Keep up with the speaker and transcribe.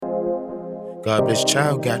God bless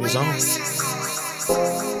child got his own.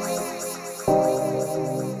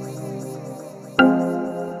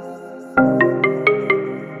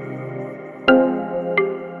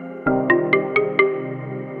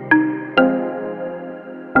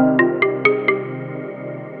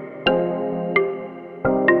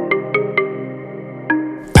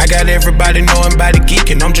 Got everybody knowing by the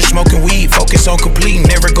geek, and I'm just smoking weed. Focus on completing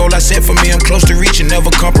every goal I set for me. I'm close to reaching.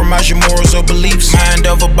 Never compromise your morals or beliefs. Mind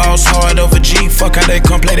of a boss, heart of a G. Fuck how they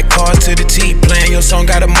come play the cards to the T. Playing your song,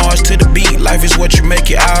 gotta march to the beat. Life is what you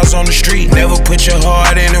make your eyes on the street. Never put your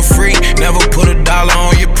heart in a free. Never put $1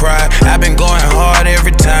 on your pride. I've been going hard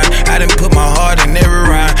every time. I done put my heart in every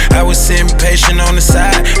rhyme. I was sitting patient on the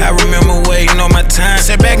side. I remember waiting on my time.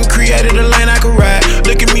 Sat back and created a lane I could ride.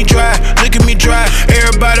 Look at me dry, look at me dry.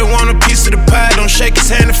 Everybody want a piece of the pie. Don't shake his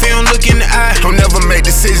hand if he don't look in the eye. Don't never make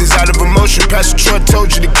decisions out of emotion. Pastor Troy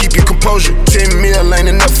told you to keep your composure. 10 mil ain't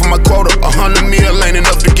enough for my quota. 100 mil ain't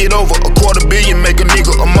enough to get over. $250 million make a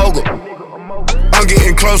nigga a mogul. I'm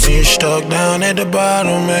getting closer. You're stuck down at the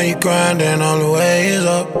bottom and you grinding. Only way is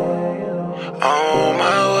up. On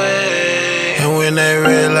my way. And when they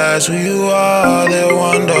realize who you are, they'll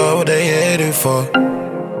wonder what they headed for.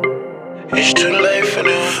 It's too late for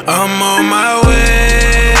them. I'm on my way.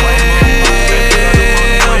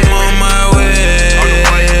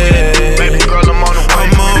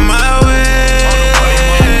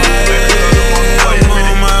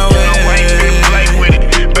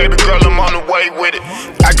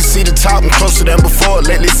 I'm closer than before.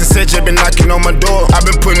 Lately since Edge been knocking on my door. I've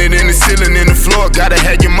been putting it in the ceiling, in the floor. Gotta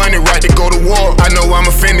have your money right to go to war. I know I'm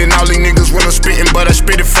offending all these niggas when I'm spitting, but I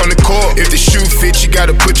spit it from the core. If the shoe fits, you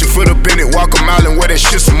gotta put your foot up in it. Walk a mile and wear that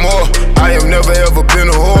shit some more. I have never ever been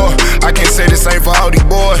a whore. I can't say this ain't for all these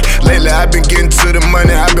boys. Lately I've been getting to the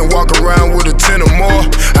money. I've been walking around with a 10 or more.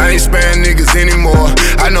 I ain't sparing niggas anymore.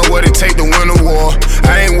 I know what it take to win a war.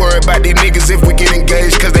 I ain't worried about these niggas if we get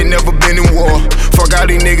engaged, cause they never been in war. Fuck all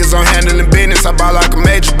these niggas, I'm handling business. I buy like a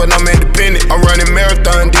major, but I'm independent. I'm running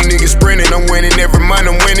marathon, these niggas sprinting. I'm winning every month,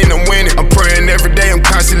 I'm winning. I'm praying every day, I'm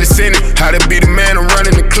constantly sinning. How to be the man, I'm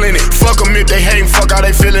running the clinic. Fuck them if they hating, fuck how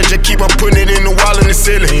they feeling. Just keep on putting it in the wall and the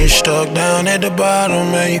ceiling. You stuck down at the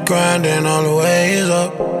bottom and you grinding. Only way is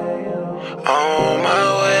up. On my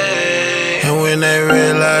way. And when they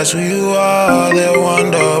realize who you are, they'll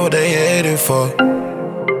wonder what they headed for.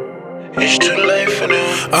 It's too late for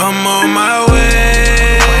them. I'm on my way.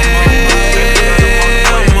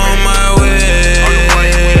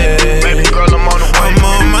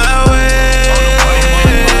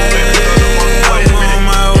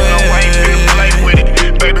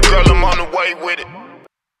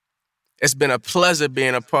 It's been a pleasure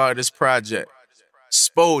being a part of this project.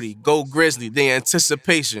 Spodee, Go Grizzly, the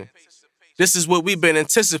anticipation. This is what we've been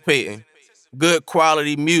anticipating. Good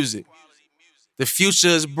quality music. The future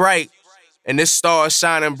is bright, and this star is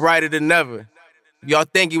shining brighter than ever. Y'all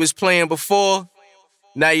think he was playing before?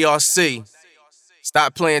 Now y'all see.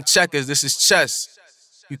 Stop playing checkers, this is chess.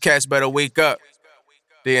 You cats better wake up.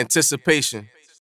 The anticipation.